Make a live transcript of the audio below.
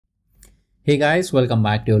Hey guys, welcome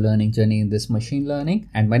back to your learning journey in this machine learning.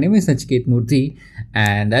 And my name is Nachiket Murthy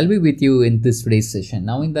and I'll be with you in this today's session.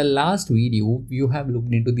 Now in the last video, you have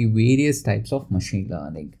looked into the various types of machine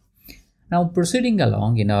learning. Now proceeding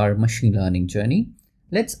along in our machine learning journey,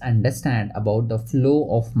 let's understand about the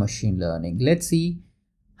flow of machine learning. Let's see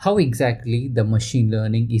how exactly the machine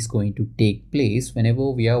learning is going to take place whenever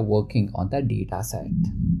we are working on the data set.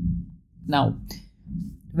 Now,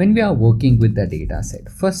 when we are working with the data set,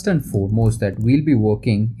 first and foremost that we'll be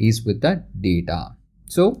working is with the data.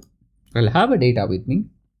 So I'll have a data with me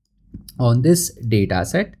on this data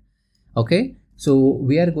set. Okay, so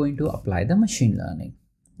we are going to apply the machine learning.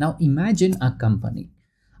 Now imagine a company.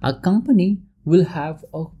 A company will have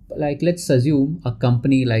let's assume a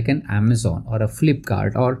company like an Amazon or a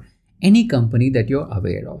Flipkart or any company that you're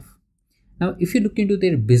aware of. Now, if you look into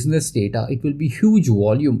their business data, it will be huge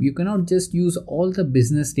volume. You cannot just use all the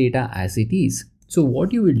business data as it is. So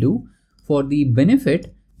what you will do for the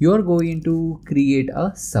benefit, you're going to create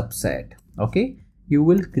a subset. Okay, you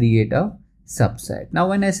will create a subset. Now,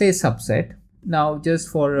 when I say subset, now just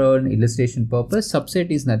for an illustration purpose, subset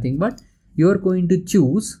is nothing but you're going to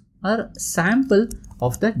choose a sample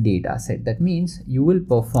of the data set. That means you will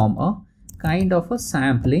perform a kind of a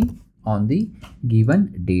sampling on the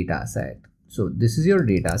given data set. So this is your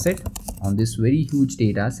data set. On this very huge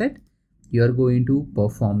data set, you are going to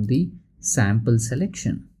perform the sample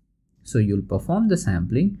selection. So you'll perform the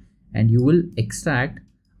sampling and you will extract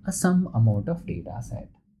some amount of data set.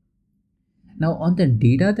 Now on the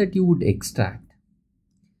data that you would extract,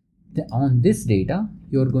 on this data,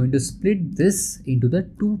 you're going to split this into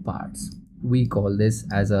the two parts. We call this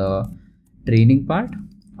as a training part,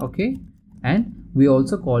 okay? And we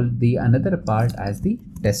also call the another part as the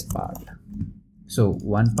test part. So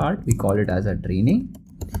one part we call it as a training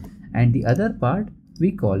and the other part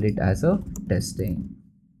we call it as a testing.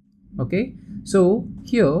 Okay, so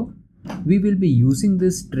here we will be using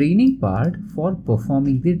this training part for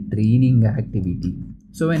performing the training activity.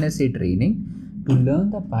 So when I say training, to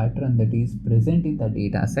learn the pattern that is present in the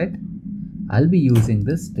data set, I'll be using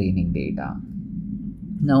this training data.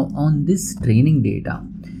 Now on this training data,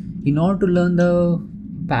 in order to learn the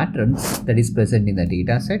patterns that is present in the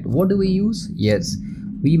data set, what do we use? Yes,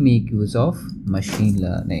 we make use of machine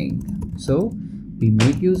learning. So we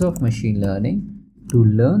make use of machine learning to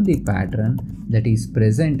learn the pattern that is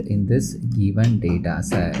present in this given data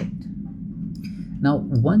set. Now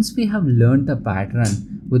once we have learned the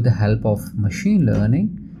pattern with the help of machine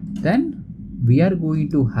learning, then we are going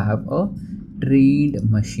to have a trained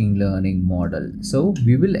machine learning model. So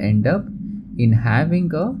we will end up in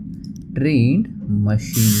having a trained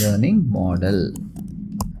machine learning model.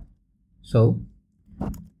 So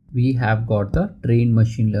we have got the trained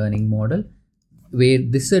machine learning model, where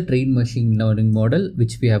this is a trained machine learning model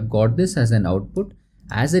which we have got this as an output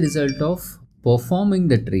as a result of performing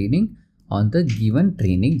the training on the given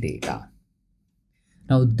training data.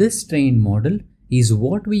 Now this trained model is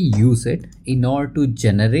what we use it in order to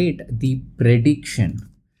generate the prediction.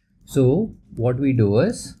 So what we do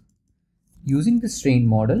is, using this trained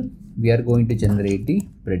model, we are going to generate the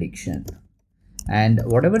prediction, and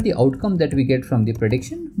whatever the outcome that we get from the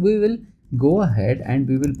prediction, we will go ahead and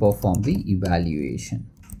we will perform the evaluation.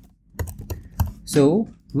 So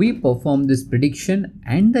we perform this prediction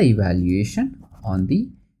and the evaluation on the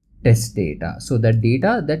test data. So the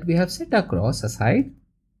data that we have set across aside,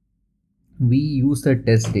 we use the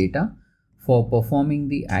test data for performing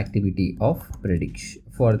the activity of prediction,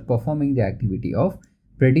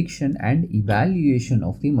 prediction and evaluation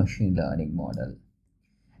of the machine learning model.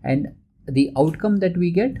 And the outcome that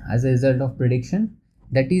we get as a result of prediction,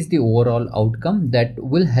 that is the overall outcome that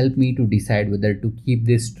will help me to decide whether to keep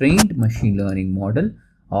this trained machine learning model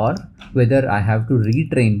or whether I have to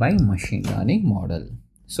retrain my machine learning model.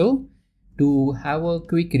 So to have a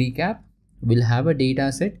quick recap, we'll have a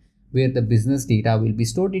data set where the business data will be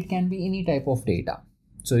stored. It can be any type of data.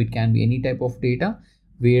 So it can be any type of data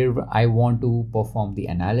where I want to perform the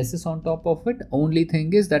analysis on top of it. Only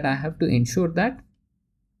thing is that I have to ensure that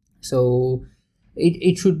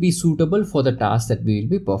it should be suitable for the task that we will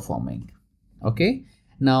be performing. Okay,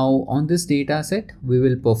 now on this data set, we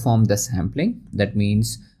will perform the sampling. That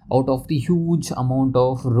means out of the huge amount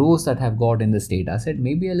of rows that I've got in this data set,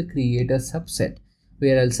 maybe I'll create a subset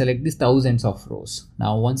where I'll select these thousands of rows.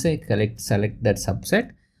 Now once I select that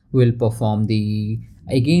subset, we'll perform the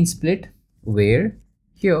again split, where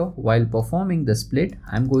here while performing the split,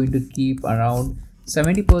 I'm going to keep around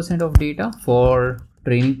 70% of data for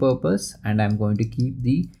training purpose and I'm going to keep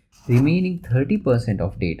the remaining 30%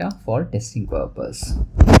 of data for testing purpose.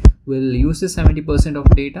 will use the 70%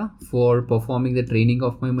 of data for performing the training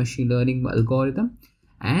of my machine learning algorithm.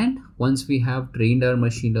 And once we have trained our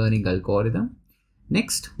machine learning algorithm,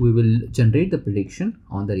 next we will generate the prediction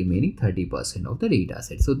on the remaining 30% of the data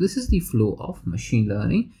set. So this is the flow of machine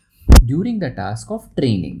learning during the task of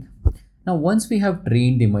training. Now, once we have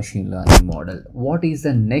trained the machine learning model, what is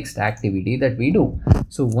the next activity that we do?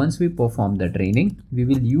 So once we perform the training, we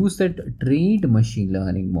will use that trained machine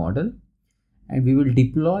learning model and we will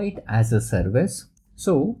deploy it as a service.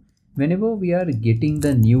 So whenever we are getting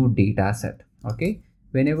the new data set, okay,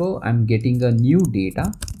 whenever I'm getting a new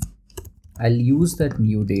data, I'll use that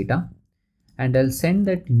new data and I'll send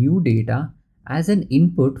that new data as an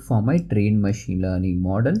input for my trained machine learning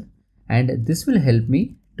model, and this will help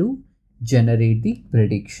me to generate the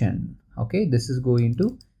prediction. Okay, this is going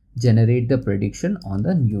to generate the prediction on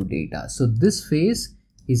the new data. So this phase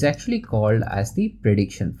is actually called as the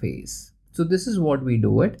prediction phase. So this is what we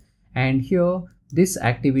do it, and here this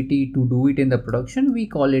activity to do it in the production, we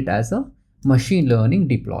call it as a machine learning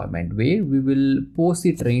deployment, where we will post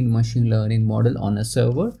the trained machine learning model on a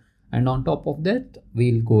server, and on top of that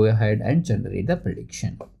we'll go ahead and generate the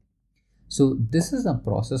prediction. So this is the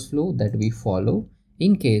process flow that we follow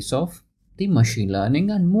in case of the machine learning,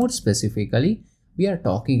 and more specifically we are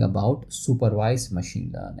talking about supervised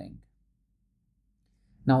machine learning.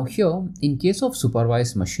 Now here, in case of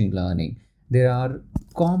supervised machine learning, there are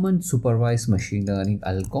common supervised machine learning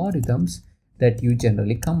algorithms that you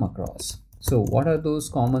generally come across. So what are those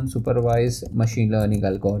common supervised machine learning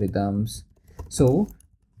algorithms? So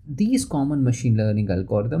these common machine learning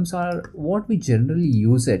algorithms are what we generally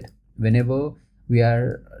use it whenever we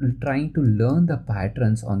are trying to learn the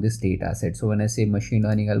patterns on this data set. So when I say machine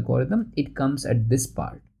learning algorithm, it comes at this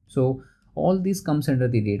part. So all this comes under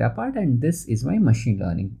the data part, and this is my machine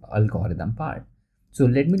learning algorithm part. So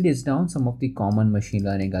let me list down some of the common machine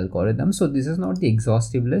learning algorithms. So this is not the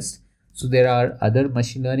exhaustive list. So there are other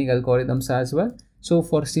machine learning algorithms as well. So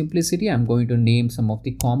for simplicity, I'm going to name some of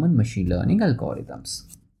the common machine learning algorithms.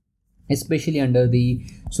 Especially under the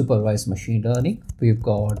supervised machine learning, we've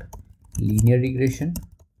got linear regression,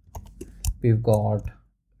 we've got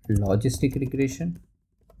logistic regression,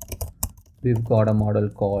 we've got a model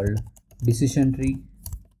called decision tree,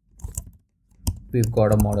 we've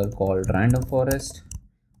got a model called random forest,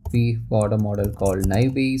 we've got a model called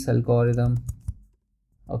naive Bayes algorithm,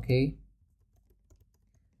 okay,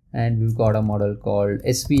 and we've got a model called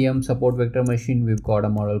SVM, support vector machine, we've got a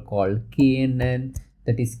model called KNN,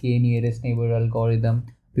 that is K nearest neighbor algorithm,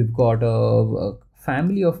 we've got a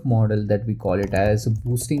family of model that we call it as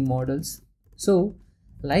boosting models. So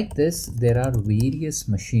like this, there are various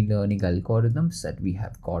machine learning algorithms that we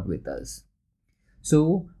have got with us.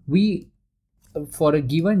 So for a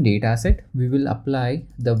given data set, we will apply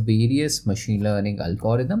the various machine learning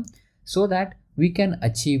algorithm so that we can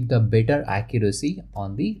achieve the better accuracy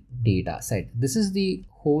on the data set. This is the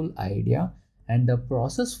whole idea and the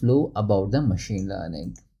process flow about the machine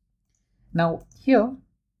learning. Now here,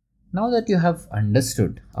 now that you have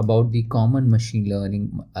understood about the common machine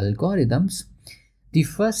learning algorithms, the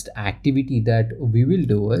first activity that we will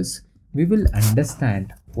do is we will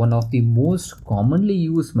understand one of the most commonly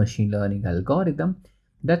used machine learning algorithm,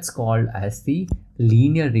 that's called as the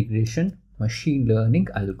linear regression machine learning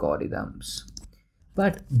algorithms.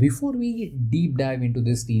 But before we deep dive into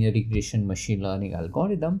this linear regression machine learning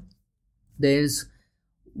algorithm, there's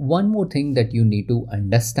one more thing that you need to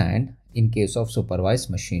understand in case of supervised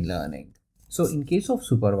machine learning. So in case of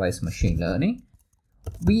supervised machine learning,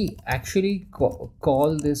 we actually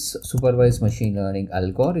call this supervised machine learning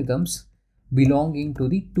algorithms belonging to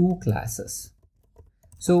the two classes.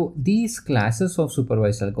 So these classes of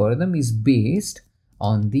supervised algorithm is based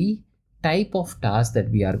on the type of task that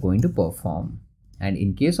we are going to perform. And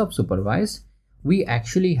in case of supervised, we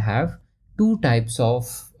actually have two types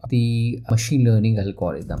of the machine learning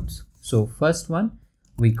algorithms. So first one,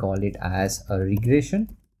 we call it as a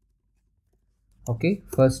regression. Okay,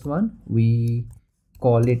 first one we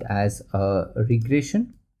call it as a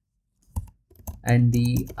regression, and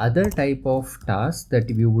the other type of task that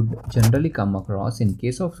we would generally come across in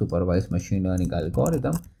case of supervised machine learning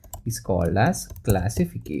algorithm is called as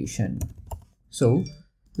classification. So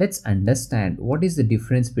let's understand what is the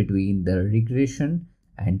difference between the regression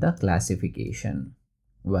and the classification.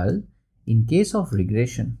 Well, in case of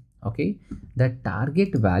regression, okay, the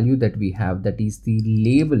target value that we have, that is the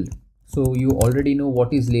label. So you already know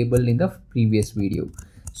what is label in the previous video.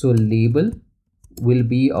 So label will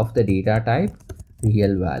be of the data type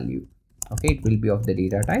real value. Okay, it will be of the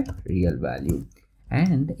data type real value.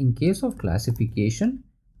 And in case of classification,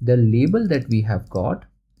 the label that we have got,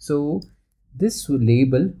 so this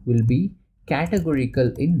label will be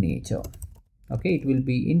categorical in nature. Okay, it will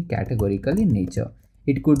be in categorical in nature.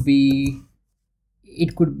 It could be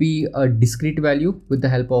a discrete value with the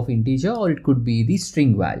help of integer, or it could be the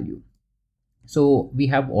string value. So we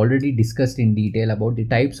have already discussed in detail about the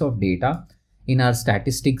types of data in our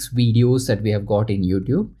statistics videos that we have got in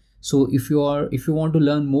YouTube. So if you want to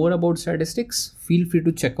learn more about statistics, feel free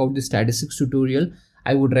to check out the statistics tutorial.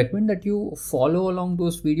 I would recommend that you follow along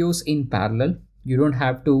those videos in parallel. You don't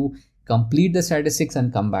have to complete the statistics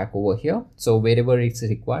and come back over here. So wherever it's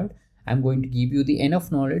required, I'm going to give you the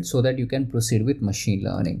enough knowledge so that you can proceed with machine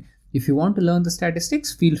learning. If you want to learn the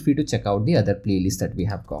statistics, feel free to check out the other playlist that we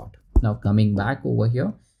have got. Now coming back over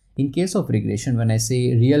here, in case of regression, when I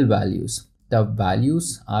say real values, the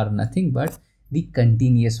values are nothing but the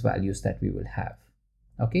continuous values that we will have.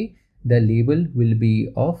 Okay, the label will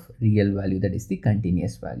be of real value, that is the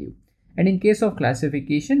continuous value. And in case of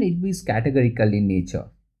classification, it is categorical in nature.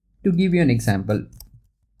 To give you an example,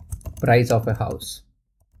 price of a house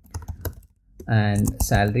and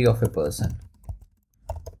salary of a person,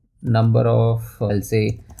 number of, I'll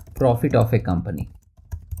say, profit of a company.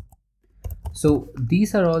 So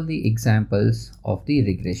these are all the examples of the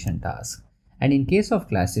regression task. And in case of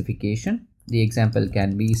classification, the example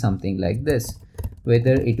can be something like this: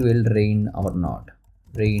 whether it will rain or not,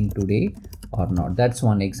 rain today or not. That's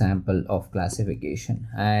one example of classification.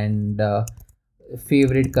 And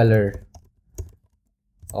favorite color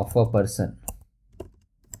of a person.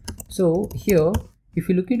 So here, if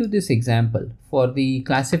you look into this example for the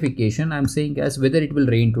classification, I'm saying as whether it will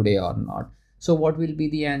rain today or not. So what will be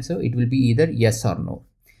the answer? It will be either yes or no.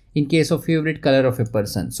 In case of favorite color of a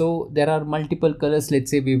person, so there are multiple colors.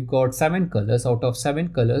 Let's say we've got 7 colors. Out of 7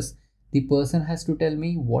 colors, the person has to tell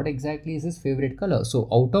me what exactly is his favorite color. So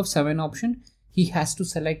out of 7 options, he has to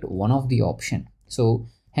select one of the option. So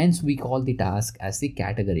hence we call the task as the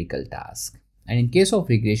categorical task. And in case of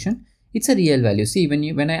regression, it's a real value. See,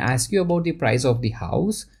 when I ask you about the price of the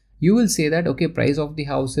house, you will say that, okay, price of the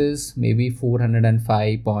house is maybe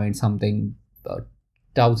 405 point something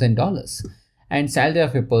 $1,000, and salary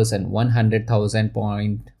of a person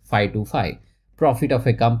 100,000.525. Profit of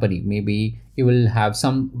a company, maybe you will have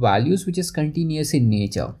some values which is continuous in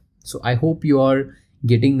nature. So I hope you are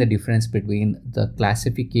getting the difference between the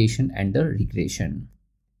classification and the regression.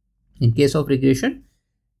 In case of regression,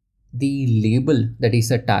 the label, that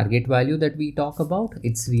is a target value that we talk about,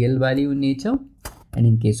 it's real value in nature. And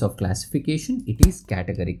in case of classification, it is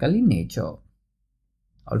categorical in nature.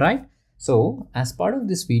 All right. So as part of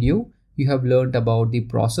this video, you have learned about the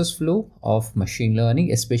process flow of machine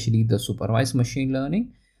learning, especially the supervised machine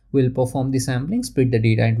learning. We'll perform the sampling, split the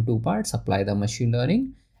data into 2 parts, apply the machine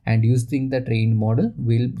learning, and using the trained model,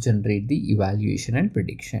 we'll generate the evaluation and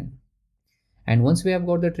prediction. And once we have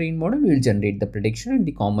got the trained model, we'll generate the prediction, and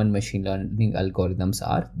the common machine learning algorithms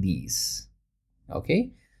are these.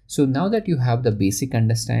 Okay. So now that you have the basic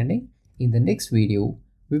understanding, in the next video,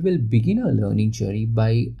 we will begin our learning journey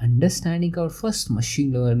by understanding our first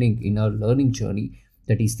machine learning in our learning journey,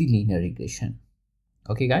 that is the linear regression.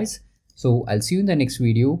 Okay guys, so I'll see you in the next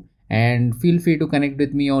video, and feel free to connect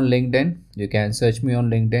with me on LinkedIn. You can search me on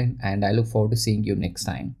LinkedIn, and I look forward to seeing you next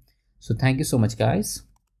time. So thank you so much guys.